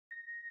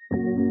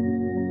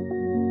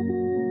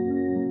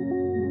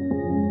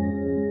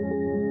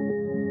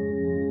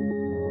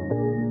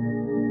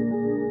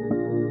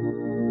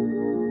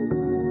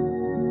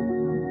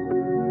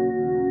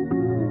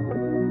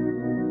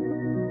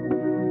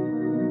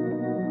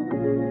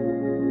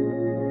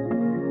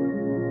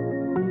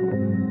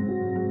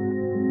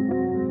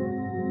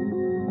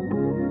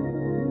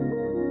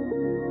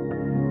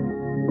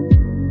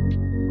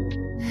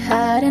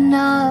Had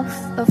enough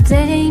of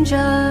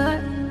danger.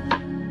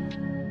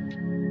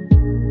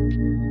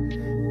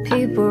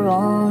 People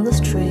on the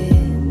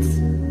streets,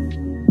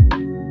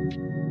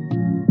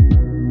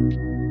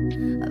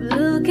 I'm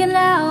looking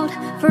out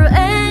for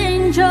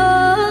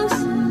angels.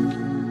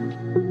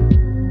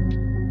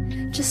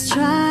 Just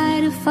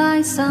try to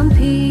find some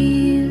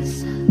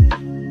peace.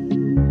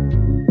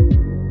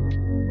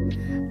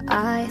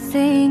 I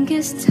think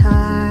it's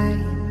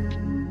time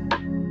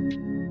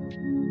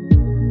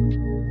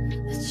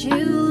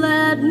you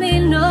let me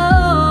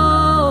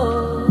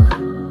know.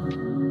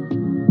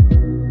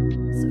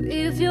 So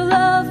if you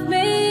love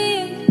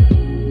me,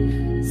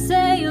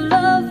 say you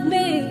love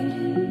me.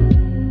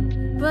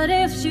 But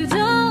if you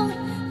don't,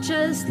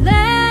 just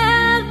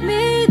let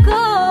me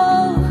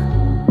go.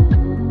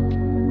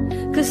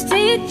 'Cause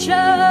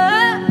teacher,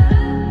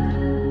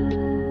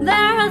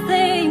 there are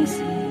things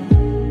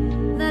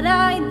that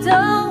I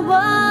don't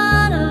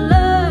wanna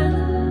learn.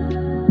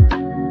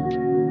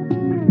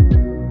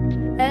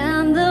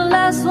 And the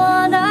last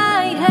one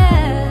I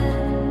had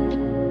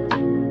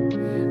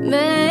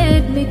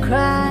made me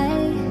cry.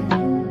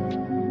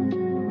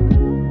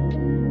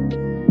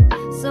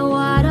 So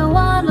I don't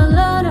wanna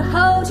learn to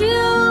hold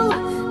you,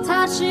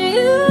 touch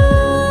you,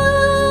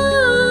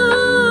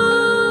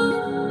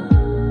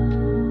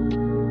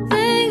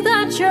 think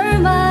that you're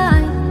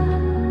mine,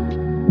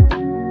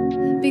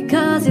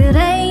 because it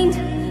ain't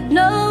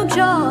no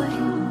joy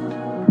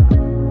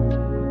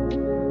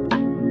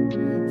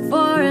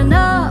for an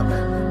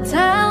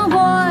uptown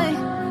boy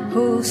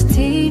whose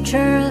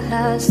teacher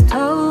has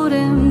told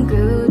him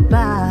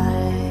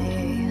goodbye,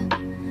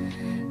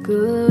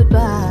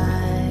 goodbye.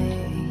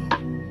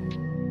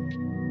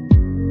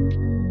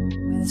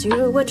 When you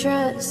were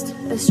just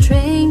a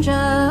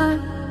stranger,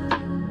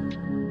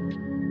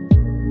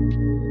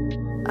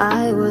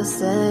 I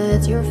was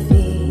at your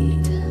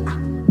feet.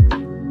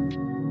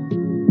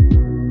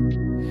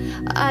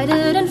 I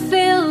didn't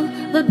feel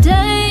the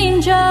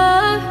danger.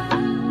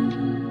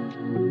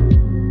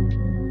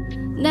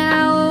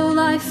 Now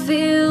I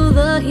feel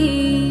the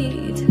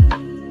heat.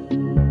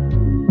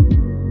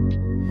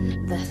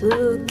 That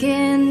look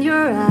in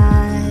your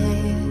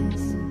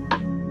eyes,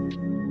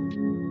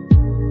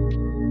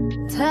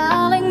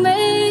 telling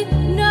me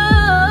no.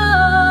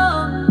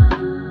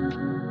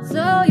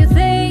 So you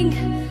think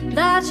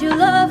that you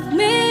love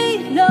me?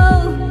 No,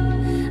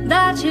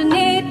 that you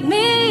need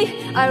me?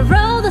 I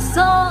wrote the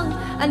song,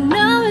 I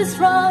know it's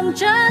wrong,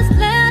 just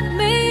let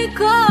me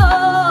go.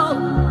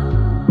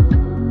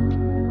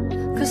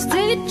 'Cause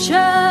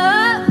teacher,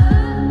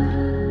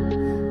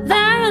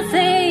 there are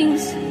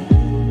things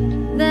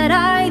that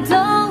I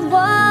don't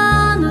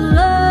wanna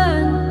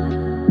learn.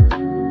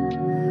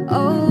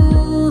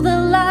 Oh, the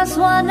last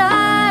one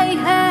I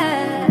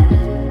had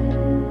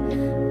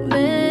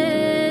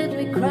made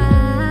me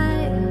cry.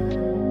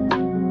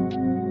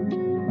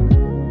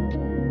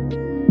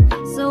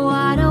 So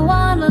I don't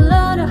wanna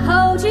learn to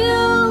hold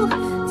you,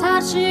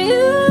 touch you,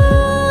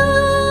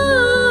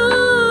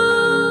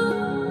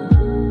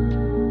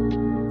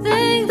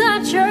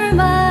 you're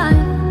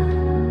mine,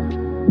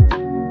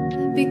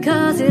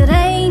 because it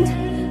ain't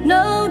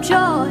no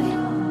joy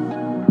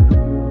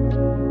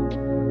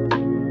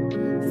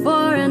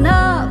for an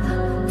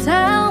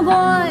uptown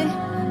boy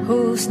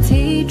whose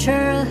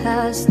teacher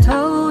has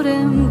told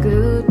him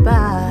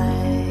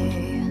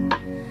goodbye,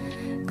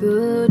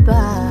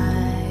 goodbye.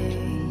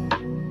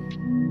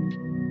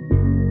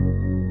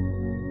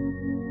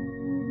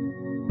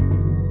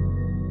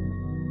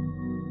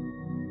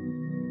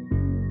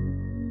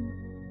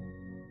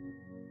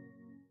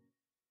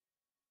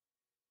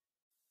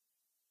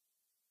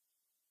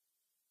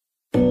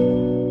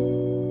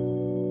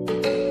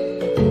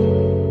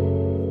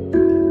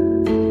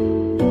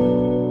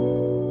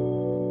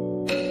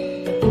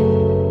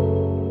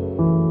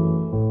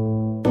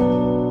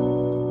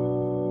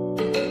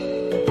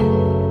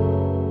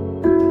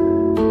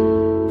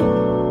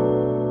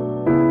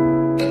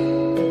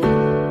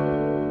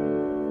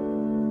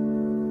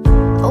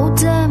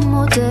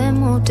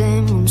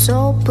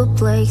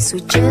 Place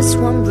with just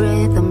one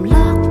rhythm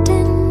locked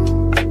in.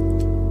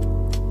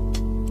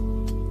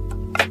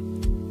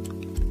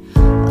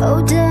 Oh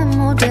damn,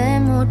 oh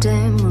damn, oh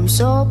damn, I'm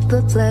so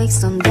perplexed.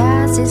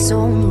 Sometimes it's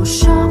almost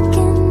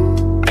shocking.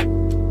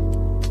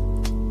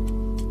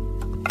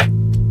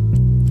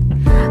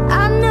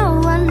 I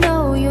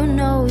know, you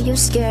know, you're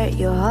scared.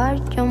 Your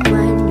heart, your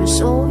mind, your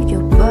soul,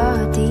 your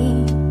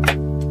body.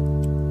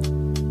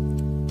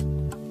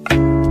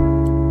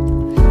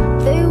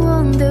 They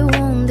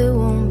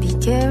won't be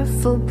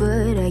careful,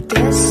 but I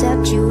guess that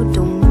you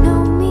don't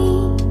know me.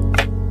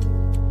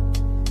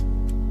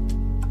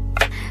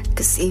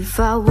 'Cause if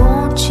I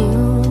want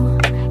you,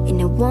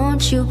 and I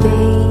want you,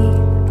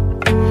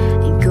 babe,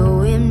 and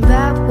going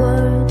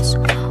backwards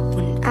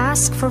wouldn't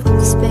ask for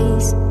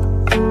space.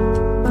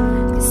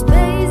 'Cause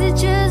space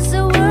is just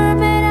a word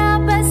made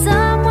up by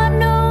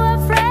someone who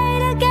afraid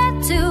to get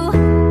too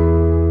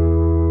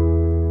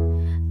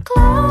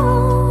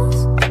close.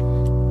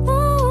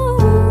 Ooh,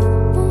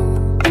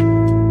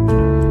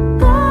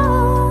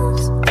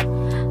 close.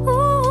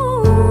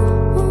 Ooh,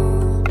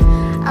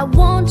 I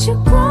want you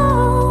close.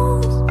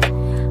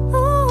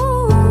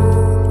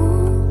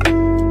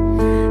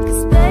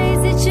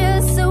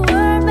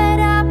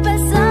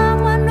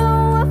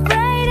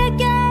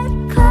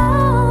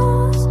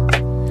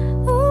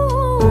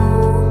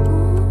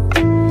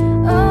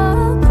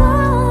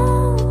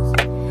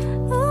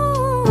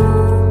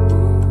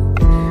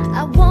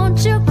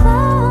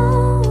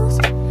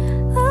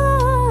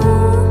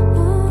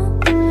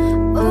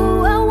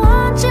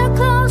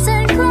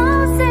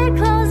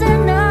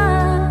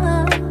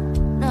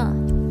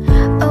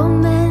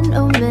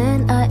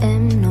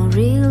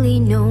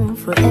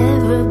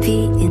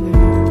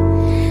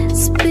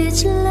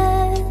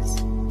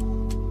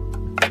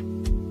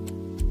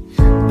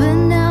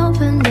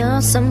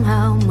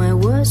 Somehow my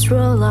words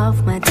roll off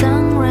my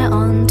tongue right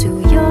onto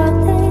your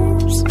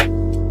lips.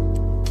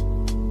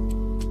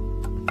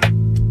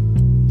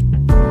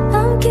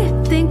 I'm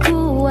keeping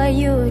cool while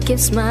you keep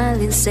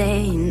smiling,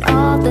 saying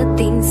all the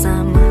things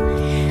I'm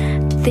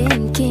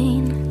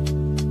thinking.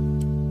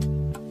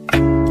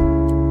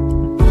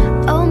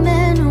 Oh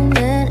man,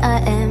 I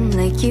am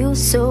like you,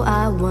 so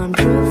I want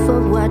proof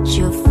of what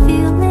you're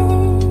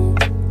feeling.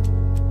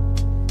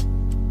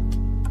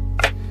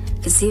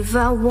 'Cause if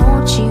I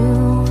want you,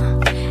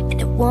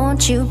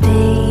 want you,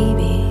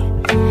 baby,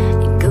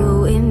 and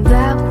going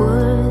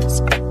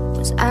backwards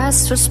was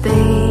ask for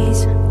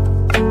space.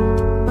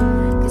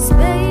 'Cause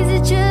space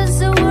is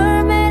just a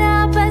word made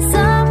up by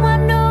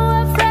someone who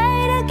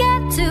afraid to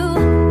get too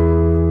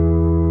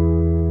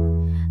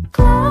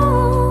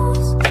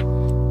close.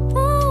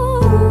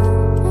 Ooh,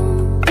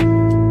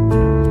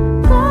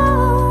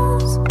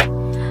 close.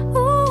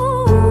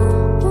 Ooh,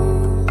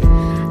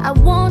 I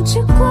want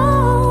you close.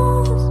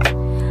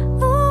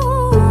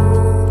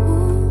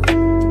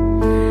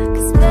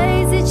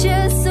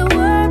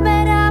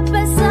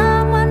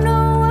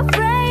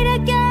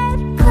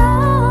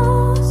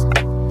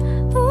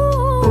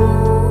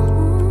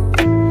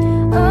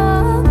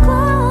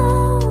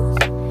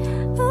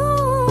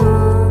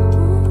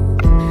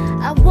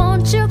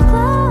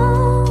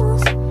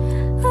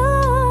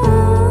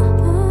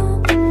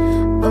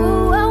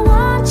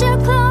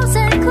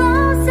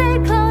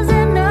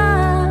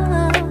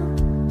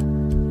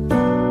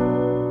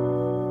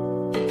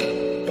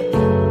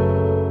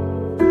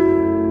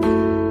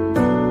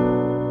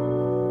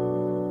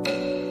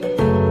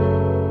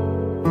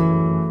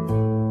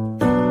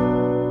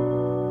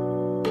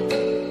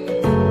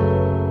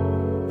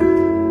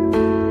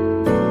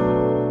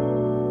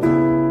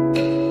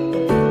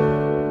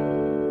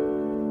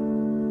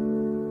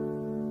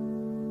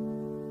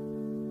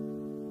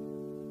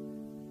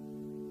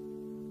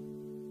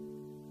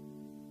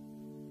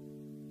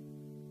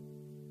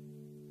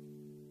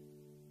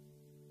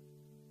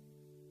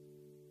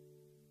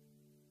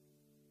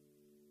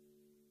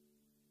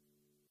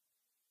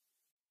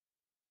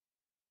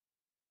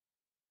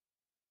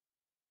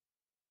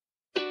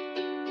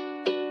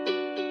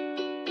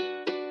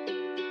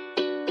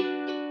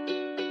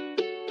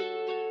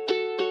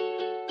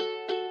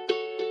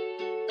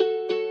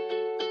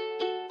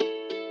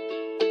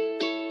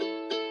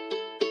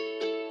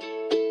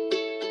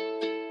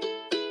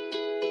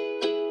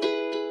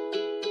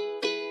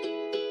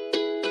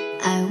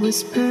 I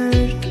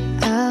whispered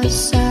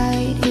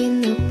outside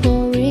in the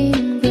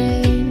pouring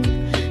rain,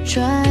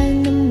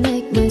 trying to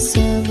make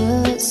myself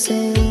a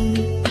saint.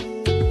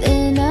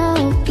 Then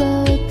I'll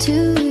blow to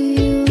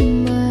you,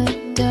 my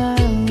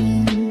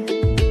darling,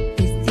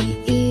 with the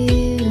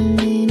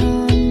evening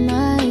on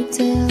my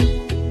tail.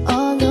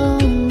 Although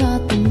I'm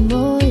not the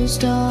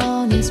most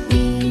honest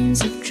means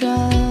of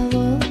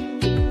travel,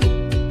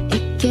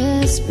 it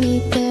gets me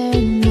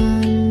there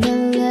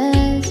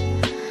nonetheless.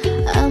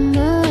 I'm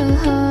a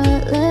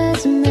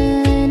heartless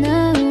man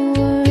at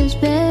worst,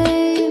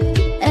 babe,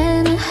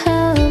 and a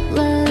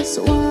helpless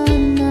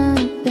one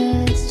at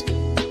best.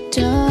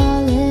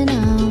 Darling,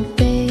 I'll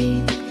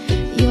bathe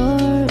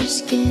your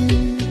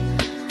skin,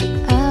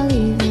 I'll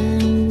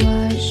even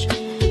wash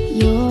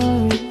your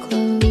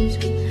clothes.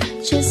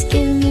 Just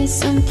give me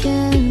some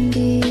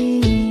candy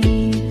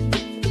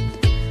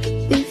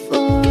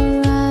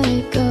before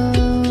I go.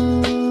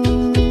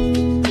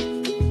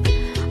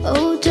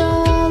 Oh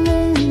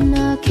darling,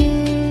 I'll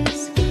kiss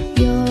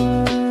your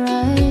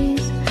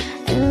eyes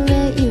and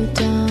let you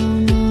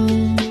down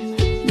on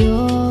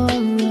your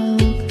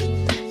rug.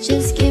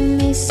 Just give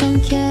me some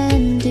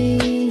candy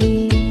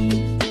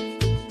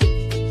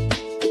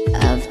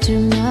after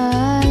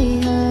my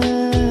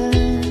hug.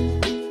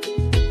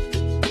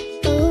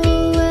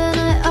 Oh, and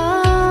I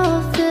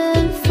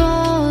often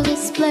fall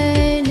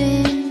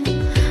explaining,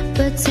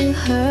 but to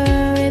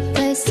her it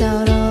plays out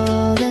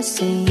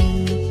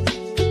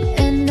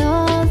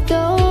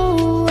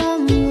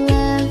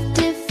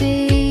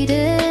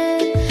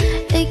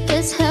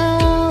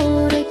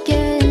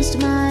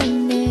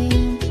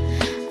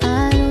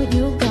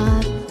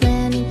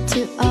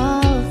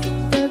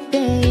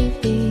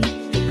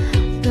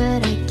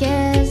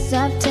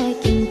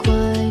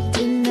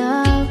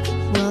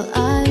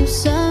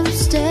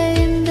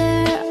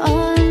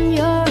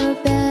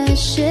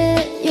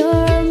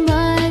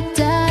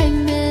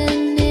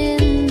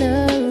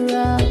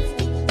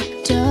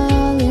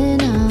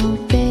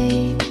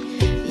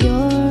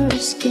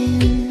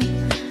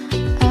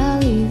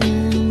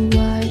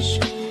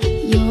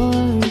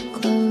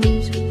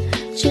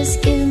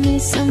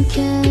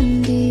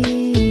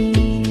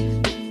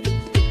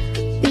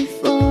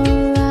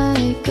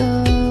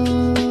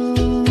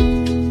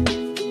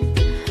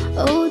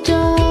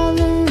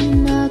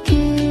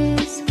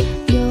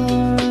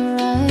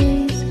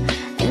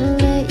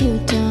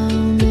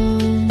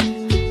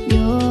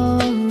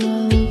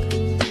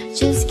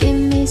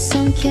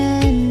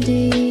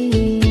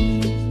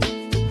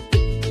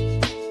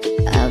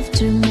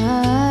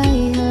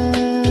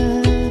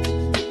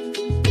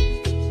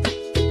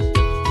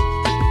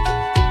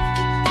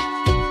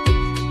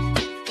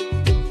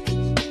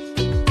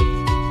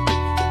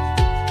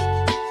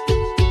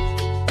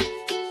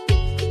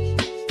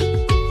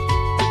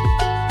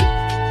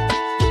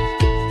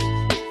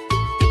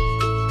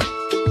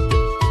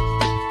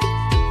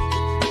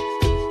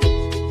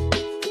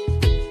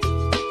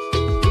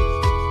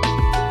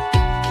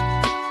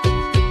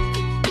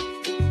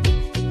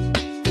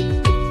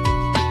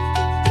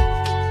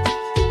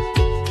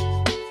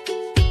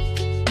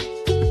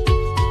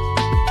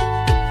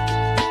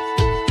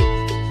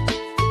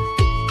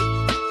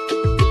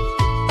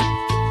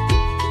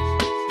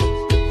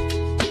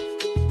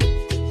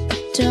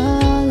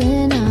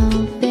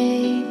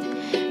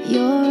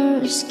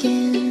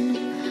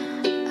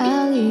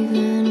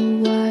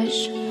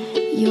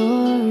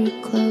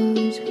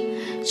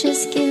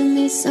give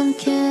me some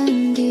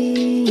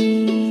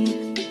candy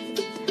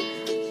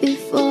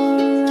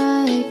before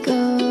I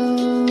go.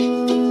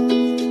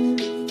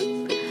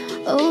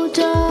 Oh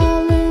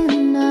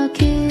darling, I'll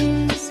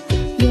kiss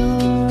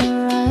your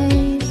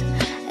eyes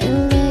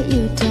and let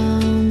you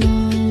down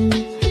on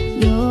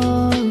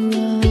your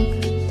rug.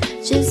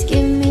 Just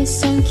give me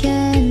some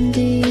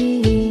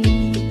candy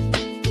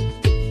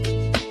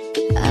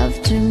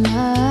after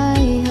my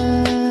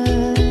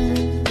hug.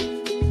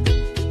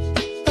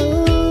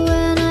 Oh,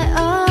 and I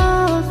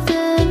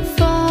often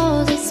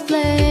fall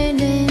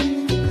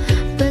explaining,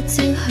 but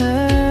to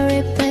her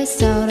it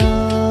plays out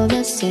all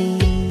the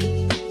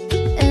same.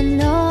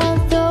 And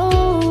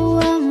although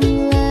I'm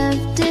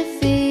left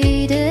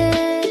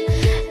defeated,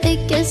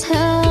 it gets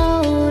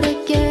held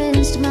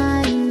against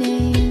my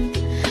name.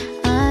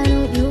 I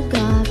know you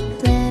got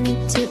plenty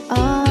to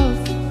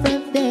offer,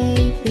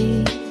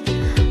 baby,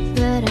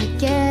 but I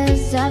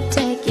guess I've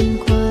taken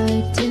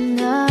quite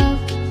enough.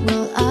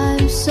 Well,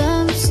 I'm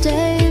some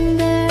staying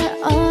there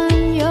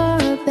on your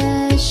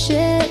bed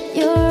sheet.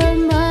 You're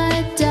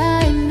my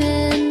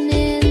diamond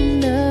in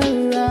the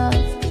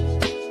rough.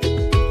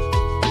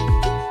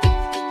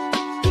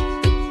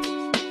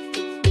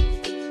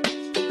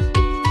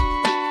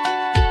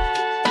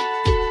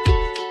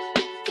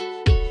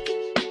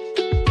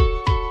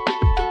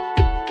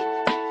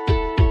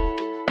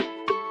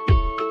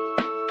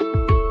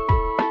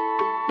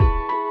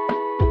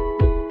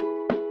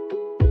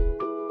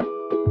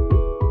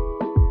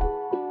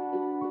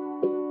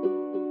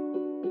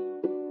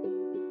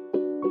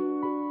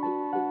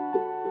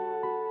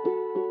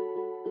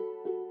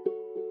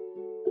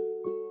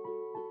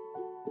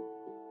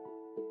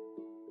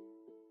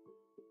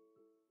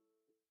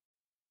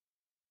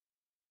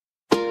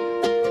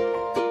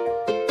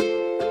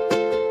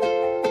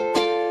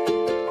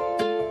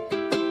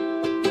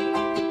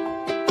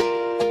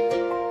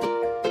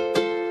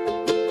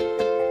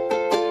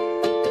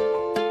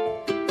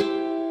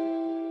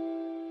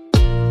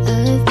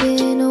 I've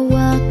been a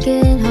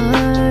walking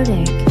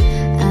heartache.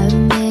 I've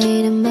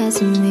made a mess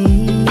of me.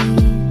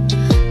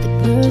 The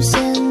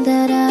person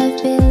that I've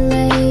been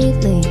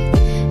lately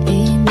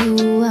ain't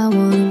who I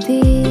wanna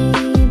be.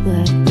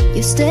 But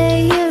you stay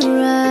here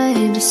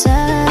right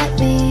beside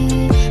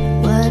me,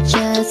 watch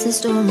as the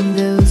storm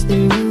goes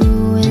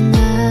through, and I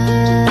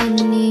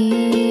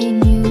need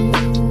you.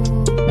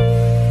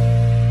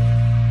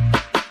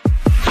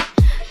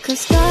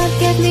 'Cause God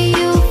gave me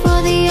you for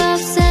the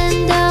ups and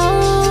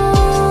downs.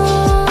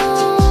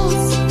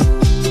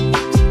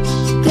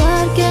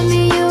 God gave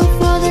me you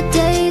for the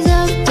days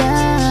of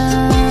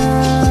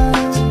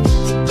doubt.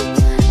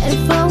 And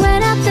for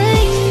when I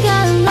think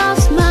I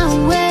lost my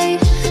way,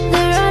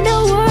 there are no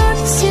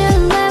words still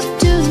left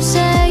to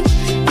say.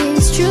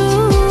 It's true.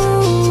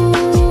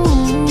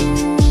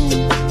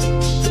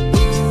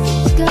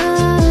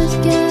 God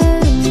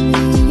gave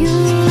me you.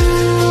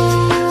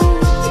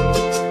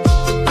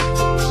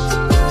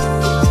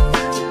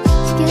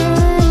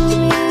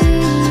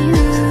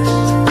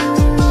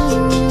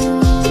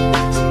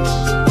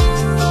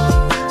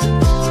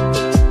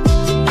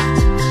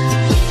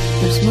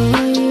 There's more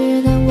here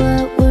than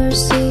what we're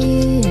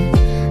seeing,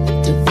 a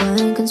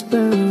divine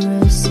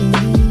conspiracy.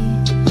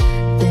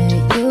 That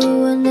you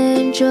an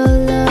angel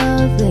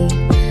lovely,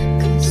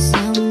 'cause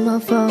I'ma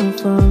fall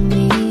for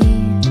me.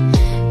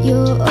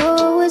 You'll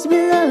always be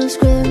love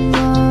scream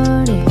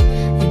morning,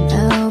 and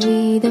I'll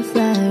be the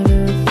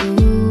flatter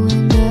fool,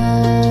 and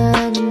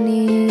I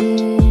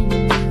need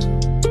you.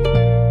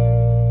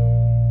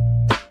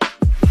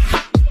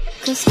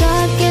 'Cause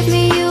God gave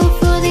me you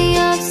for the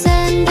ups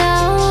and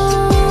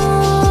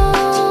downs.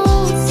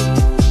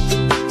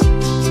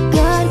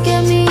 God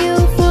gave me you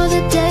for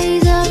the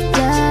days of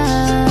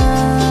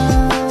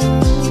doubt.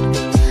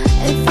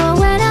 And for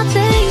when I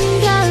think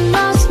I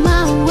lost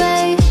my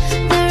way,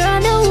 there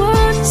are no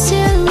words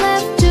still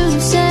left to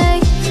say.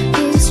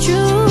 It's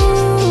true.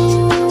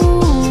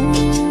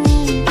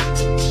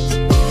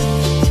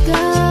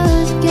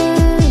 God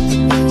gave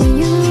me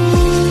you.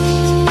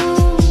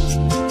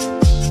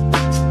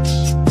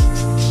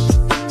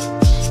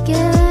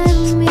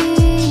 Give me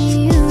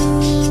you.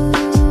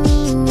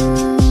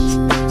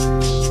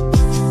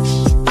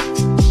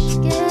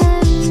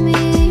 Give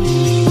me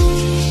you.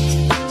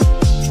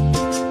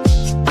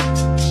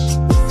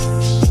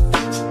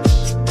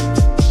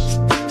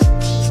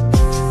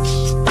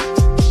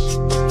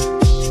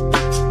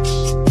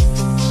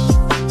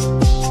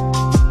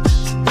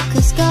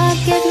 'Cause God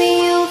gave me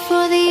you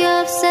for the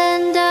ups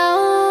and downs.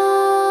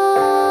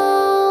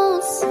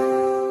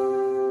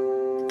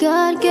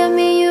 God gave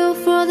me you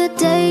for the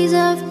days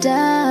of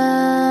doubt.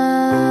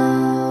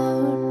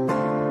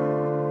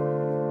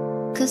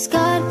 'Cause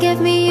God gave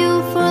me you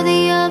for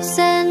the ups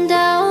and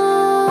downs.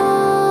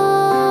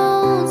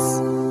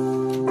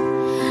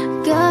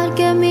 God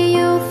gave me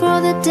you for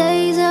the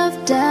days of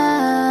doubt.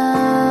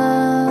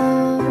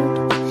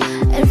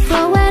 And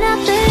for when I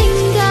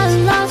think I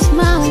lost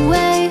my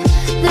way,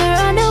 there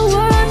are no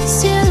words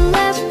still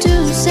left to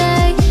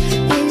say.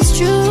 It's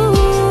true.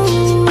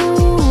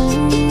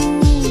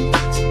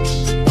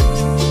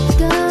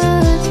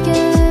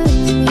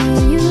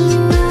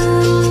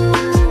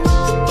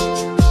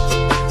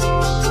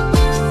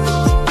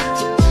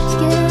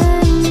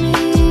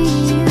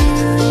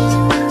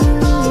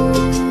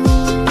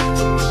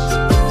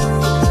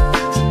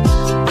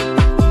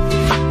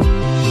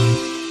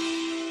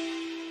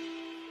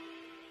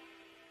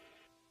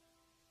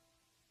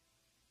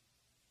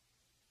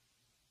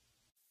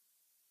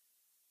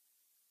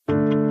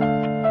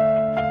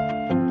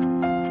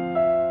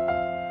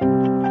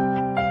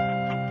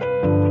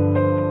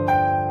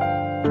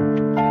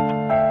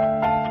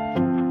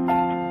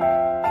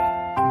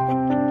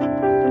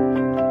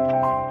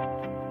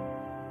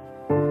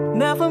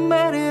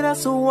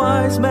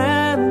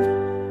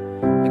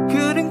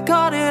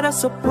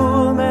 as a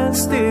poor man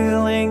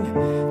stealing.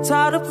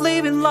 Tired of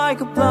living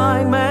like a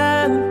blind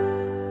man.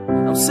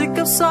 I'm sick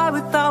of sight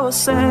without a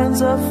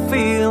sense of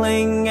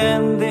feeling.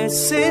 And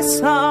this is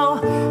how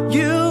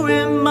you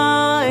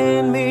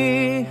remind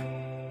me.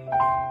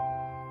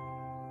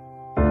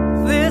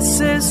 This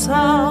is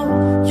how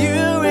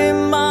you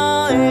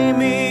remind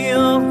me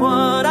of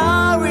what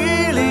I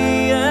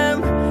really am.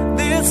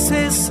 This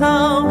is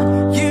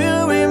how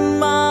you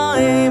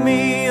remind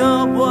me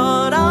of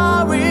what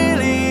I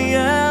really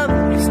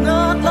am. It's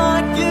not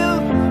like you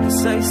to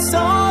say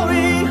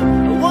sorry.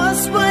 I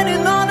was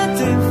waiting on a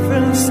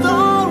different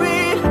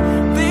story.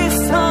 This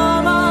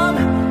time I'm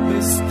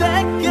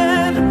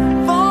mistaken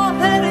for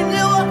heading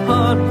you a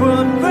heart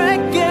would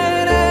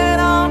breaking.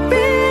 And I'll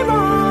be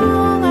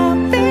wrong,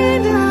 I've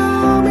been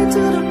down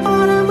into the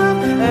bottom of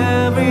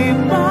every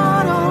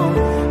bottle.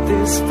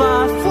 There's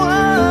 5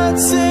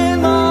 words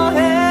in my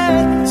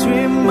head.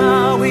 Dream,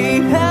 are we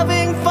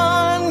having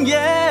fun?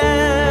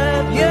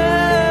 Yeah,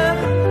 yeah,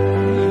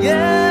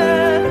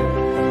 yeah,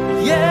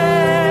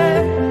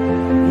 yeah.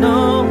 No,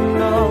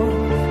 no,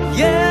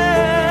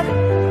 yeah,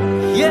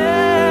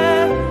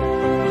 yeah,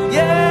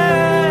 yeah.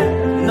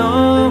 No,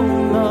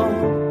 no.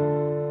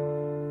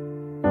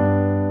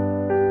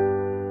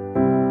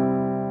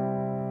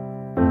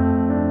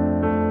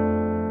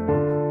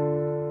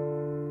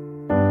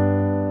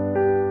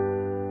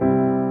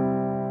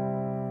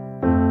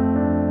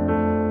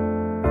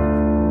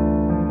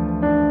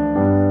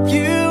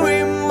 You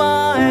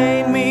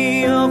remind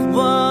me of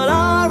what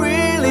I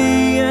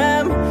really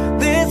am.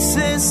 This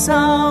is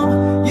how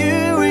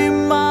you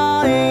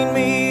remind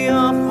me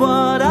of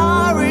what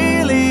I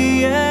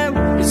really am.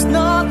 It's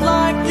not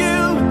like you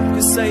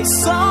to say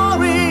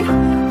sorry.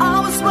 I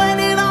was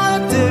waiting on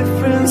a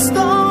different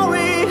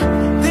story.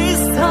 This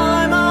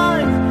time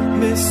I'm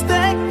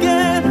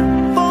mistaken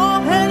for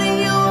handing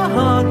you a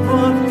heart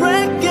for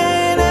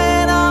breaking.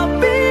 And I'll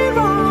be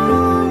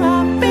wrong,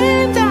 I've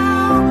been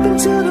down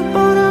into the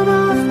bottom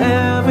of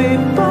every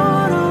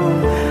bottle.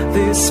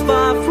 There's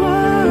 5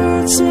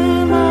 words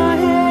in my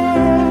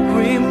head.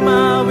 Dream,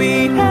 are we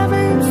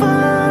having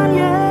fun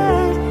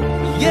yet?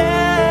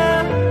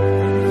 Yeah,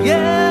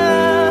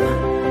 yeah,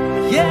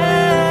 yeah.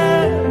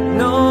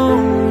 No,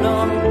 no.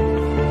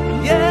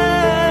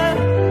 Yeah,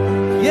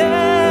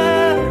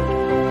 yeah,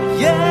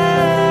 yeah.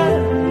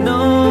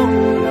 No,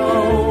 no.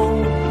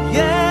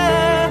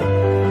 Yeah,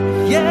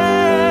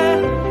 yeah,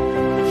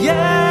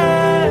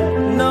 yeah.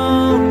 No,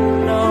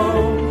 no.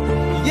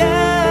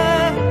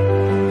 Yeah,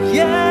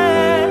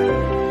 yeah,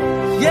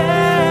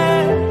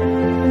 yeah.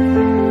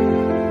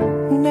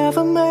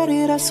 Never made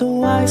it as a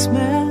wise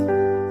man.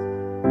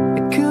 I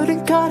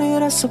couldn't cut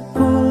it as a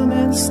poor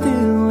man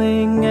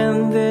stealing.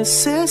 And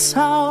this is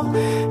how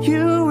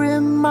you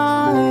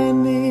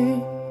remind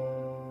me.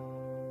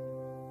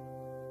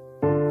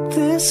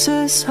 This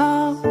is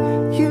how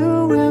you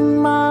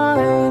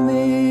remind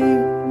me.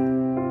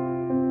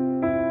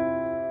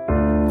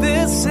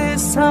 This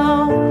is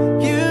how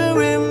you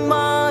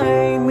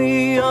remind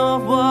me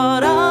of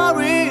what I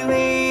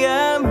really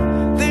am.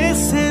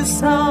 This is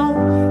how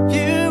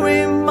you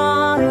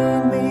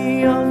remind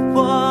me of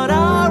what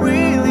I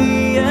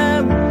really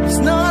am. It's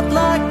not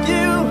like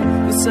you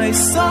to say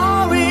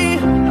sorry.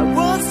 I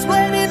was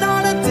waiting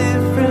on a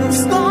different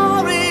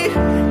story.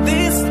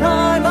 This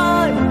time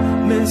I'm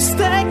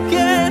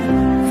mistaken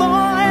for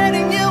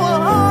handing you a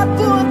heart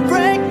for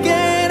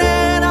breaking.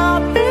 And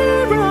I'll be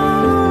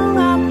wrong,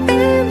 I've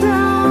been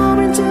down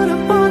into the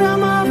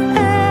bottom of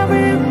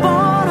every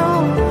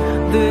bottle.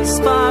 There's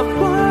 5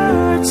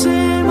 words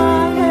in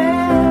my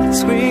head.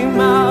 Scream,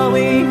 are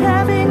we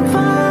having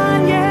fun?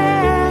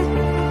 Yeah,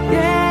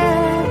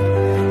 yeah,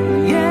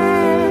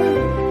 yeah.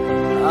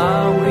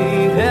 Are we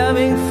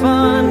having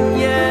fun?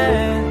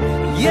 Yeah,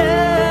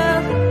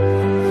 yeah,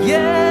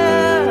 yeah.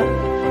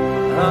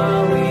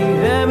 Are we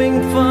having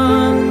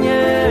fun?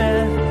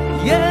 Yeah,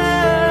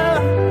 yeah,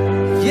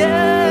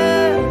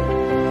 yeah.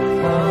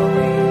 Are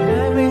we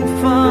having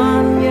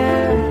fun?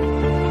 Yeah.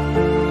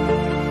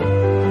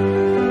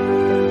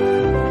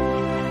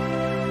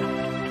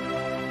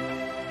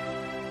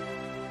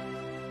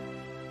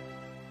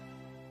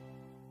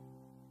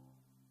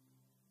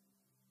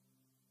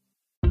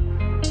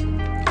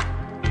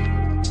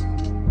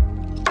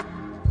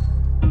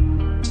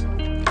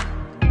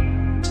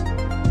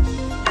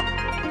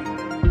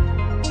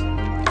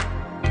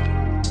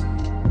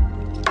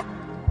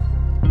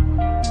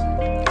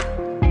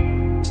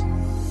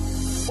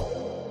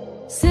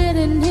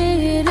 Sitting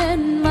here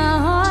in my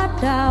heart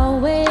now,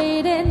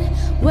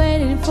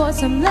 waiting for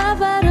some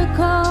lover to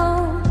call.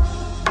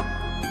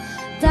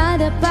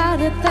 Died about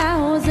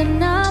 1,000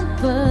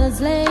 numbers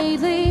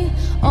lately.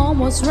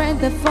 Almost ran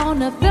the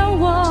phone of the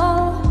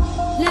wall.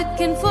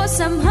 Looking for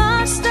some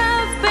hot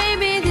stuff,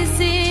 baby, this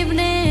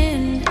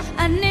evening.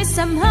 I need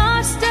some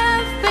hot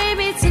stuff,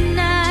 baby,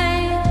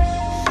 tonight.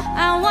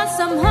 I want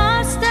some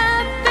hot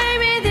stuff,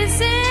 baby, this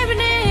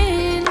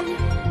evening.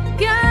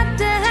 Got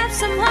to have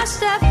some hot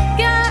stuff,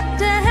 got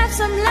to have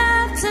some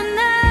love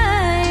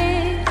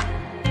tonight.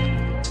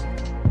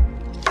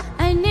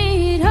 I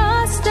need hot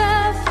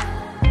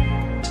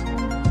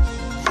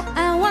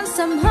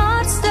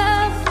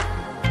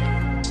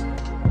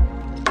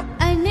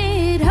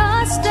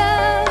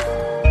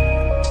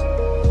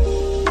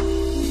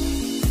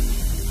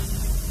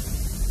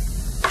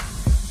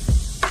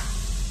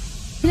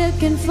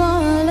Looking for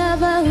a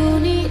lover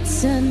who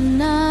needs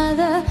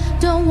another.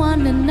 Don't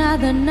want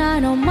another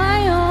night on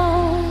my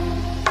own.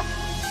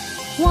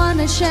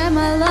 Wanna share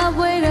my love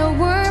with a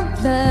warm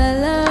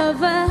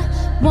lover.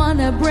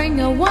 Wanna bring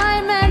a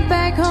white man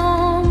back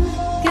home.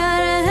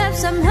 Gotta have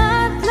some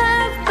hot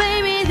love,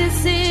 baby,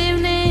 this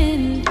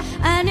evening.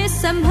 I need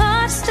some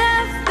hot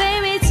stuff,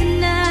 baby,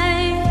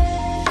 tonight.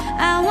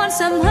 I want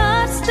some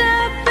hot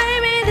stuff,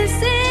 baby, this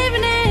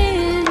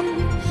evening.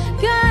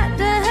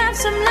 Gotta have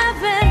some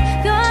loving,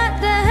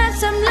 gotta have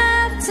some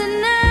love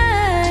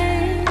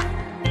tonight.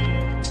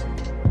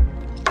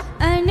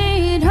 I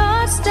need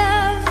hot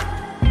stuff,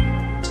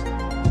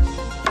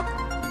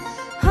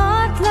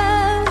 hot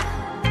love.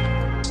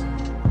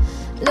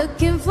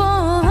 Looking for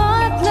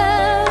hot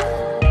love.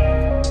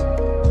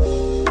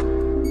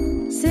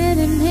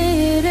 Sitting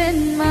here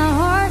in my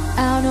heart,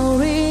 out no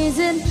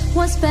reason.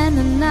 Won't spend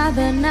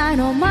another night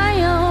on my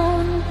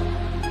own.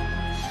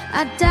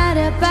 I died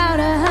about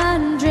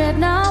 100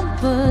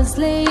 numbers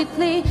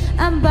lately.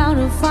 I'm bound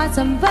to find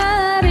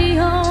somebody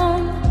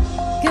home.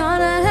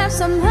 Gonna have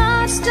some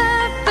hot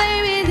stuff,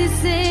 baby,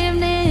 this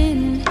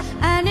evening.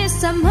 I need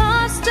some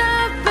hot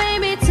stuff,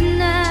 baby,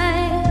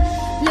 tonight.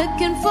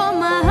 Looking for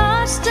my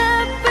hot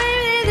stuff,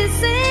 baby,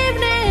 this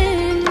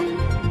evening.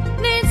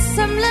 Need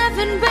some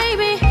loving,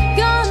 baby.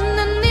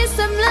 Gonna need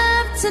some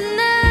love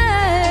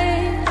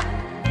tonight.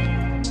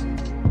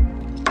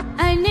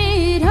 I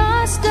need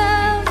hot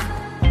stuff,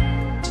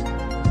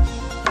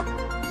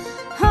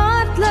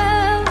 hot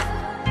love.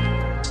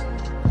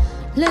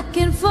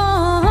 Looking for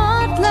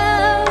hot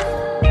love.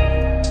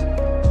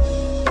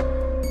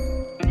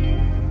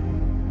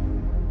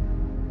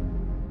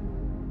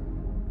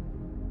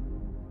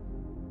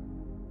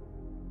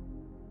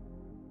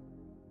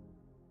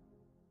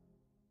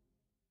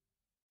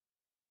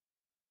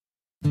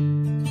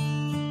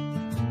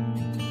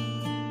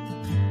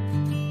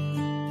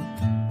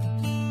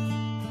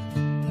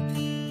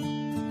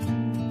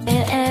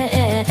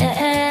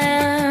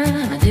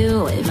 I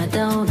do if I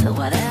don't,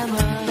 whatever.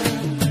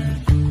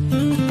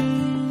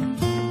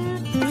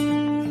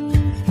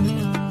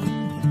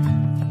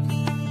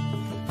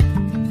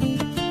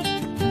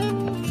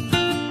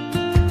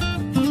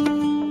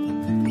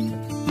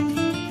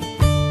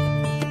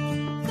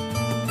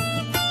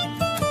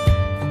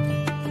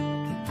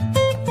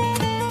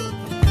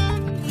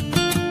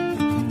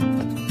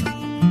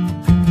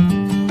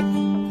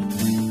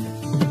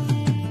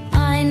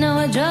 I know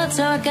a drug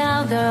talk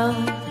out girl,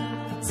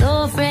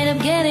 so afraid of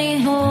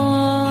getting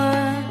more.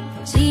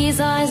 She's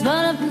always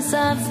brought up in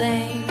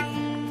something,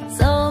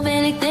 so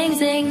many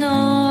things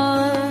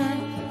ignore.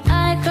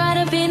 I try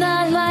to be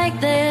not like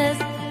this,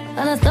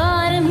 and I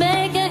thought I'd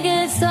make a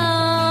good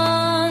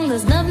song.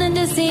 There's nothing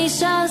to see,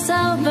 shouts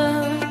over.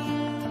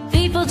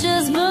 People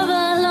just move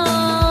along.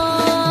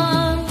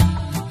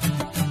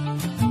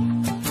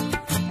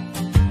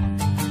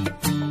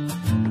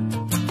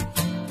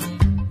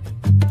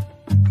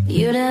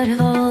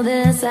 Beautiful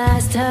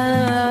disaster,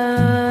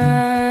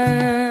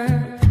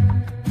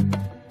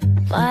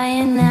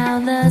 flying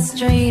down the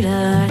street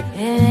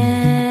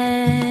again.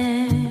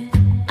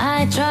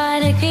 I try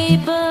to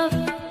keep up,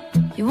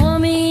 you wore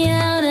me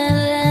out and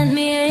let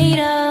me eat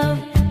up.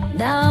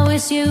 Now I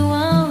wish you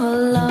all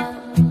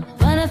alone.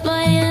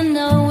 Butterfly in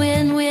the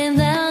wind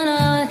without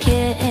a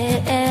care.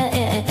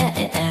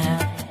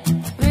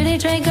 Really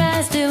trade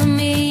grass to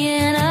me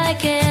and I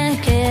can't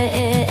care.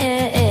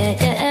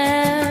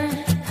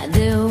 I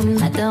do,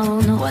 I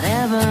don't,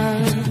 whatever.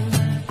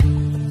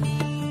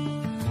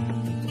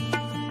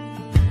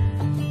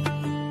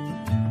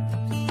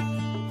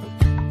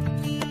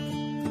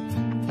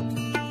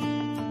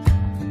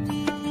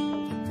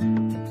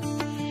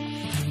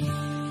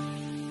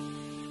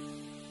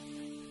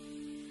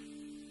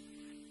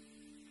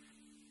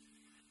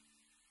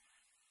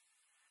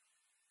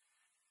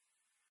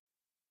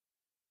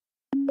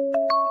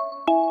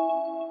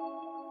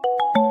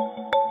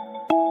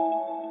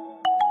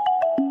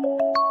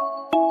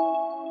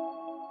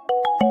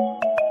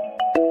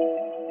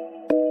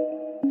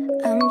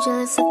 I'm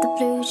jealous of the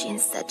blue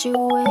jeans that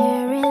you're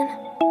wearing,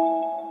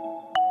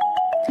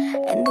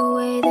 and the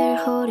way they're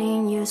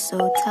holding you so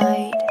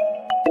tight.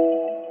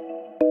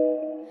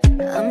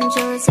 I'm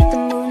jealous of the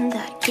moon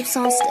that keeps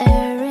on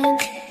staring,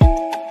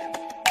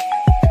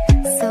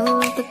 so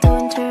let the door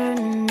and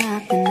turn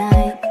out the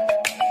night.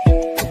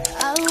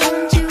 I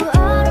want you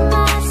out of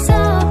my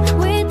soul,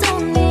 we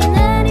don't need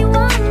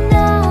anyone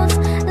else.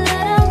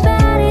 Let our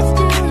bodies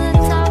do the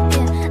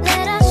talking,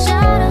 let our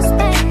shadows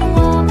paint the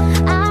wall.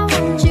 I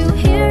want you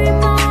here in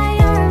my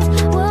arms,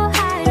 we'll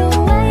hide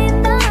away in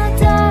the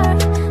dark.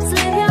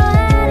 Slip your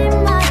head in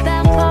my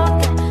back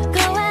pocket,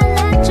 go and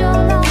let your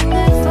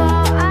lonely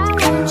fall. I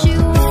want you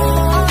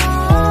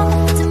all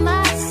to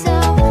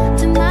myself,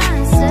 to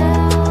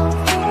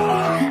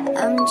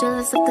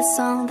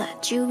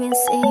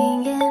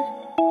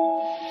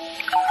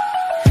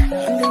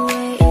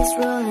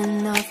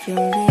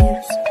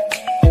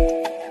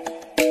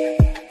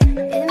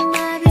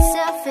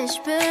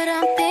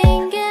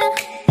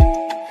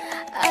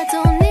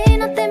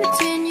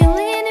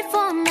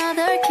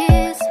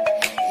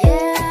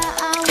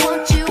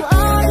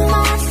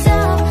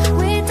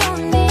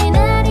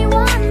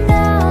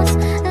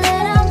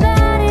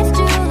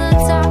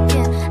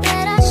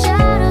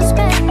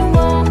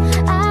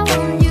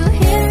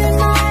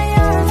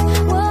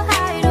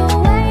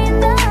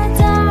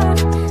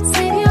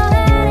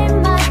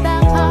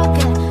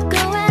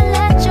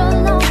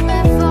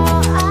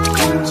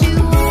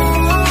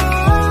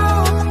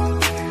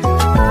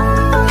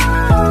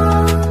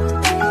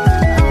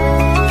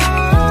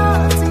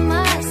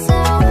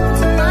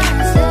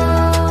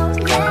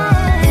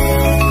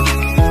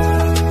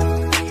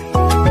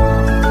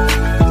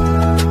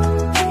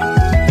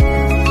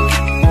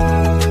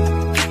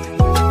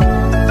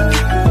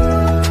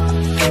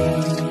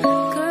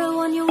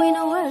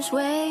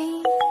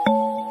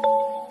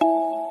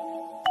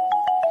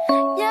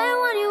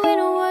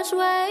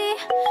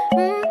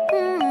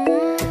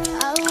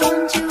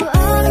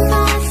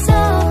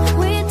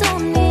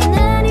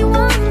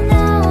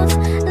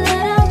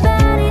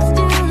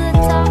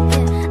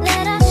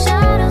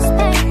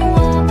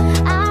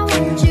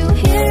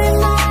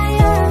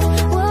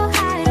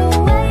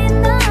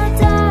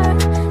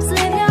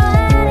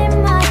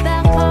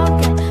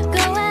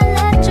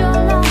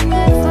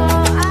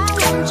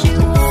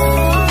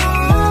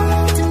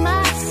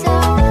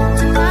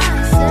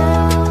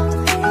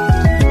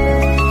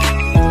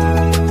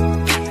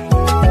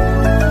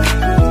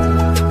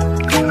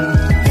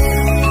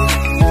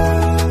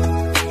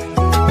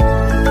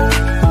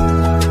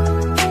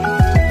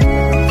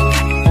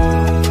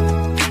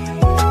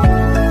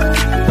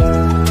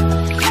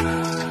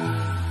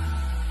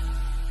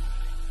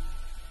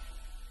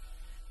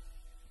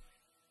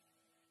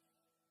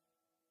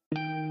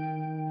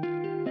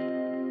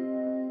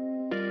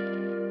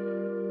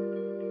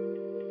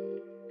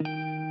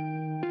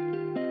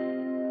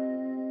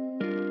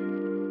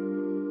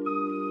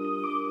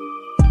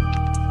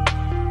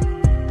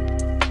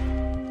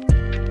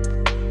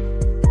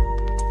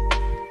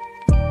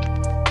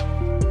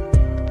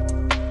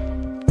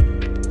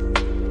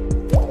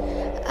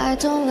I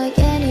don't like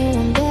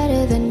anyone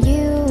better than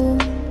you.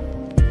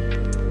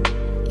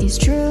 It's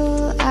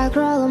true, I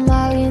crawl a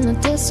mile in a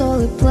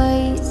desolate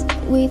place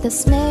with the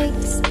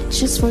snakes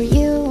just for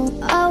you.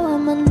 Oh,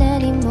 I'm an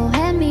animal,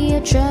 hand me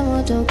a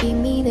tremor, don't give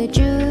me the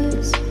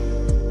juice.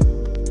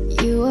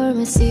 You are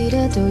my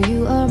citadel,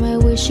 you are my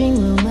wishing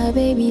well, my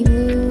baby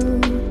blue.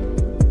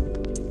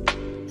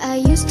 I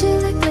used to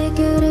like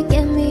liquor to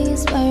get me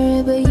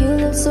inspired, but you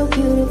look so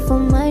beautiful,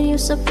 my new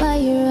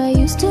supplier. I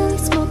used to like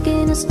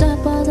smoking and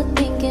stop all the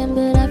thinking,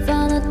 but I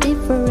found a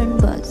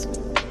different buzz.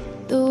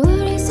 The world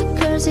is a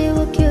curse, it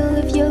will kill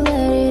if you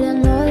let it. I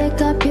know they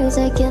got pills,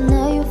 I can't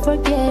let you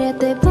forget it.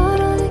 They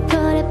bottle, they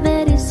call it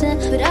medicine,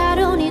 but I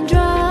don't need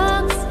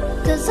drugs,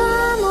 cause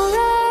I'm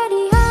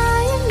already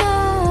high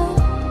enough.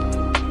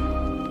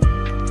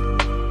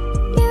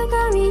 You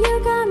got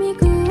me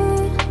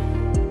good.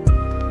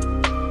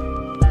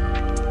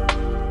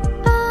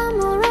 I'm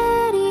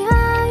already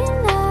high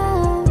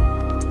enough.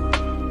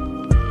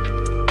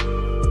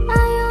 I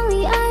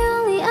only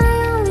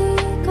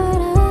got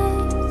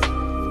eyes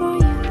for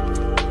you.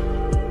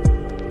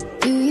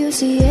 Do you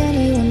see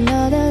anyone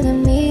other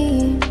than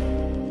me?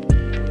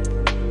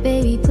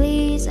 Baby,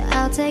 please,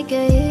 I'll take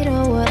a hit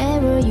or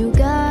whatever you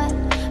got.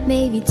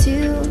 Maybe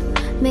two,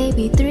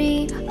 maybe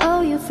three.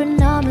 Oh, you're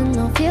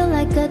phenomenal, feel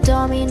like a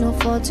domino,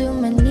 fall to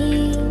my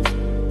knees.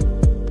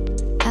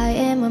 I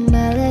am a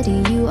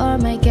melody, you are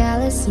my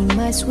galaxy,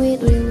 my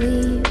sweet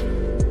relief.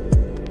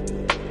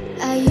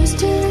 I used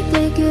to like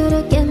liquor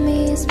to get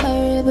me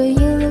inspired, but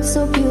you look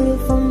so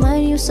beautiful, my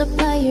new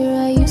supplier.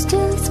 I used to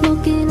like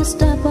smoking to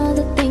stop all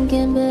the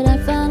thinking, but I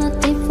found a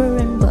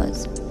different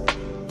buzz.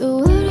 The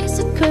world is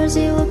a curse,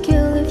 it will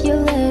kill if you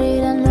let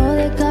it. I know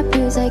they got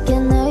pills, I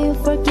can't let you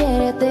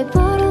forget it. They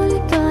bottle,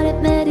 they call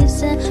it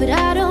medicine, but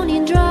I don't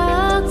need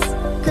drugs,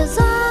 cause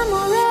I'm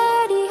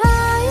already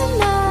high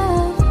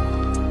enough.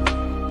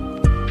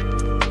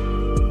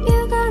 You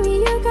got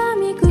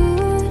me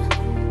good.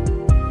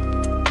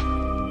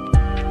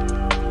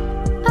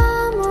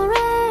 I'm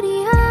already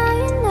high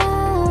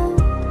enough.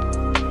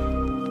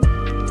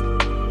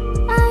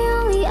 I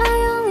only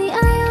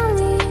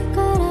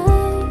got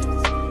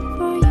eyes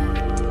for you.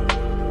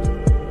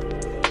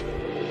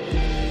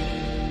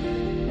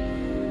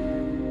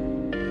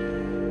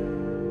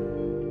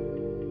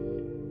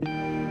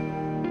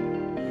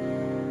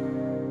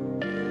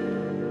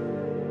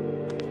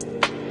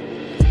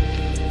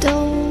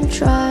 Don't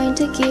try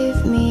to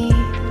give me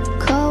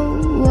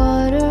cold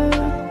water,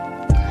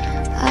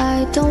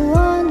 I don't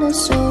wanna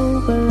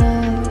sober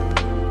up.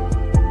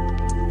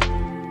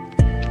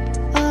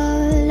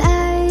 All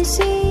I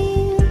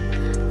see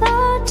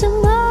are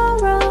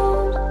tomorrow,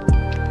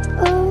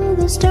 all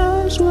the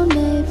stars were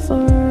made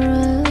for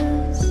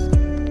us.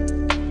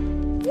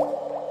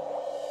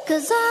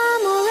 Cause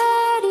I'm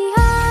already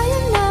high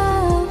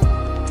enough.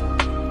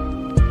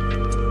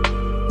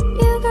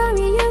 You got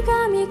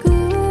me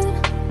good.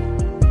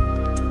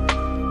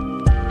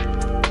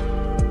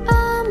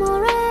 I'm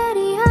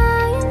already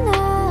high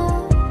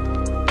enough.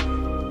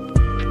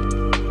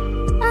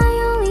 I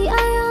only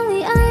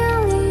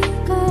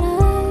got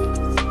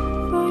eyes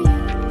for you.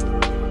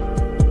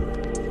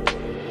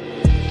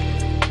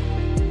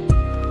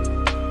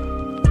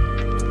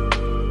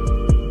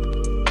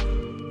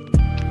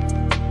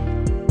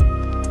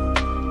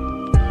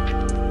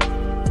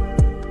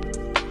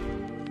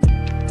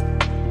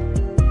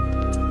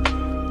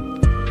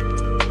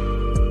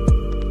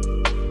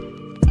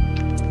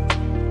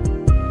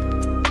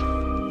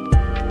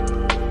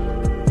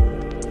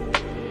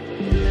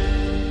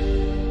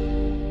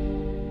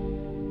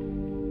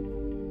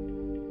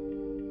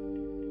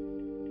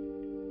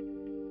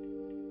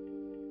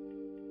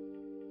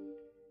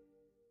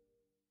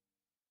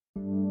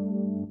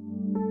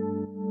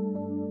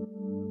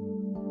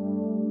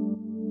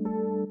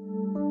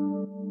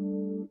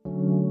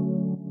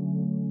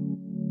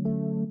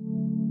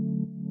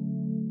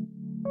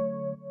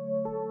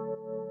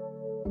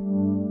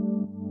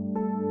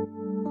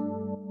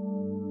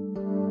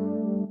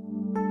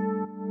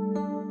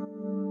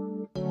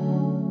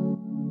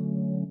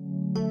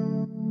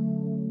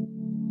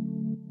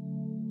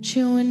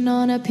 Chewing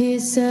on a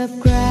piece of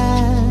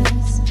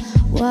grass,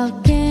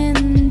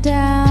 walking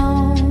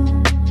down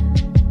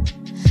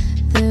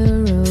the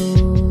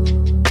road.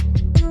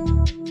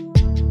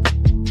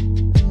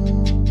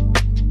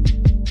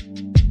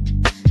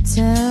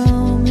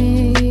 Tell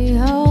me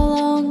how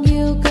long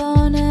you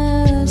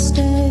gonna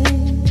stay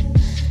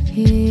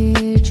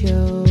here,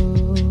 Joe.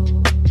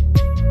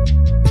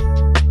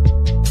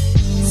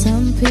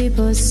 Some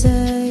people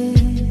say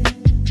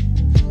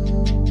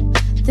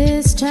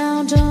this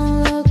town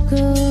don't look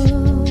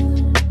good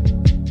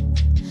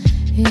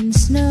in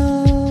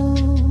snow.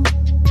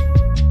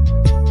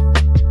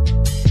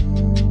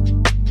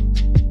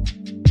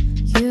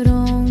 You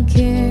don't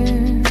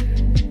care,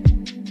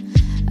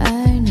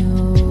 I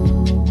know.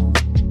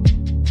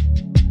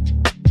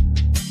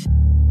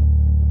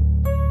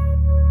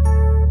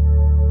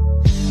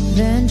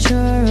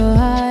 Ventura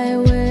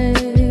Highway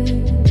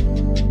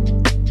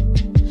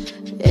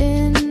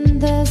in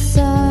the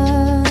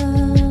sun.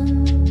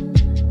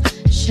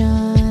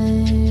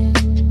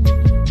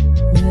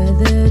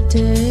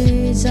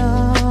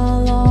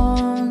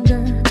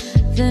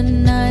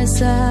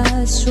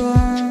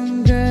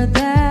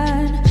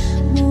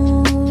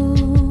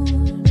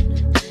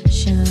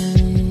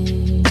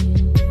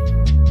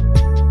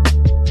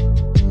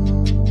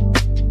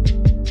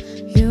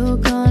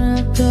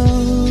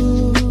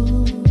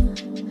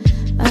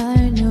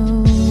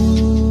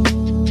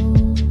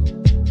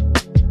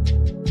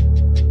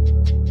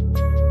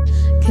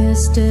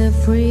 'Cause the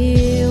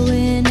free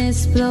wind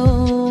is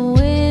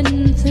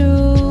blowing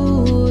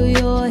through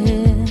your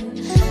hair,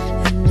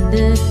 and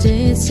the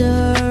days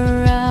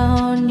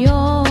around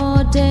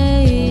your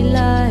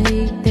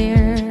daylight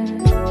there.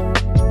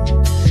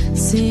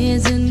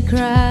 Season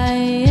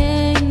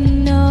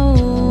crying,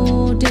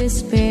 no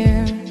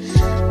despair.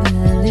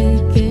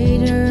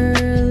 Alligator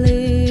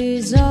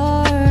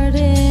lizard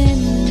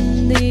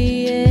in the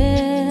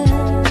air.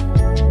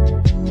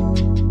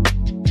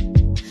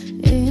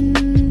 In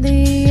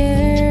the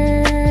air.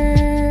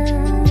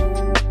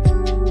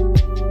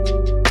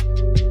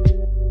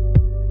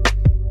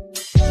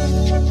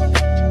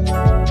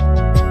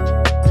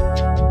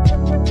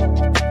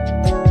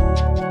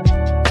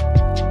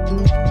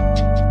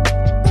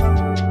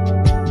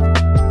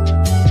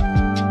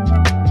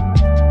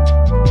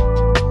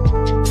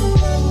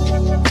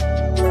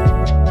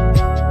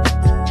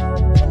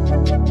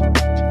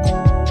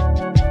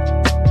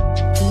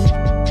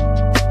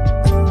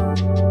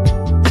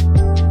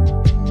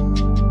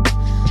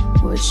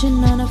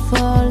 Watching on a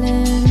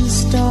falling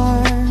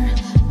star,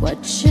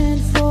 watching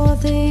for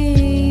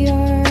the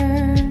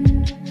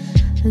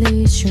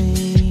early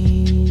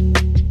train.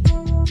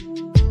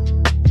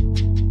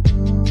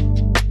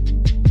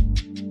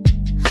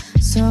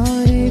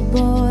 Sorry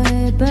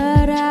boy,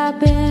 but I've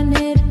been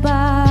hit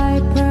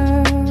by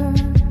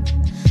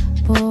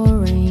purple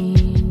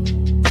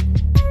rain.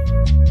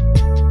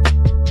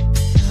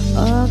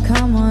 Oh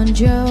come on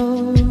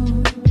Joe,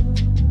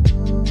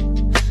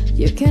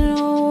 you can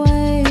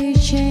always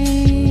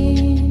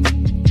change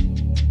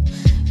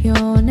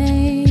your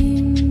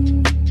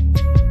name.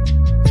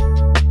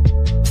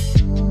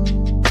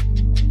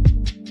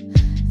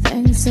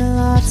 Thanks a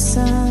lot,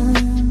 son,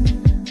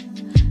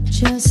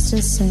 just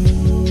the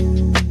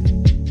same.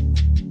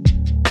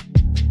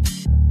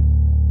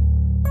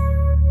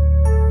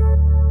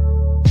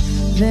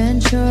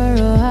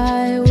 Ventura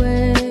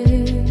Highway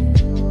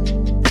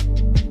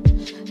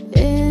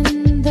in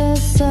the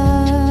sunshine,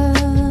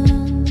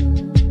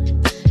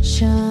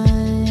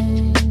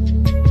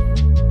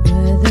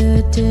 where the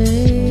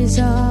days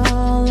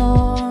are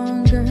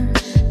longer,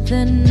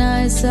 the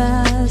nights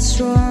are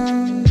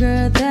stronger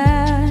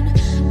than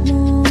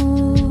moonshine.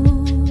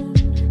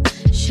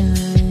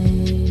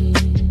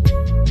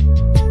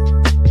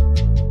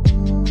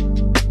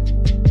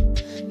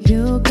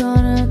 You're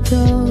gonna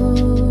go,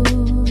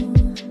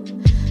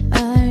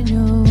 I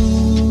know,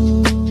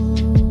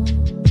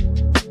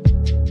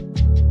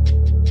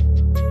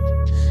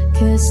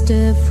 'cause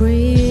the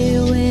free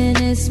wind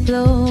is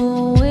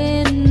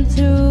blowing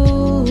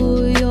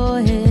through your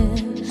hair,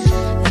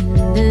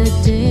 and the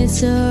days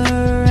are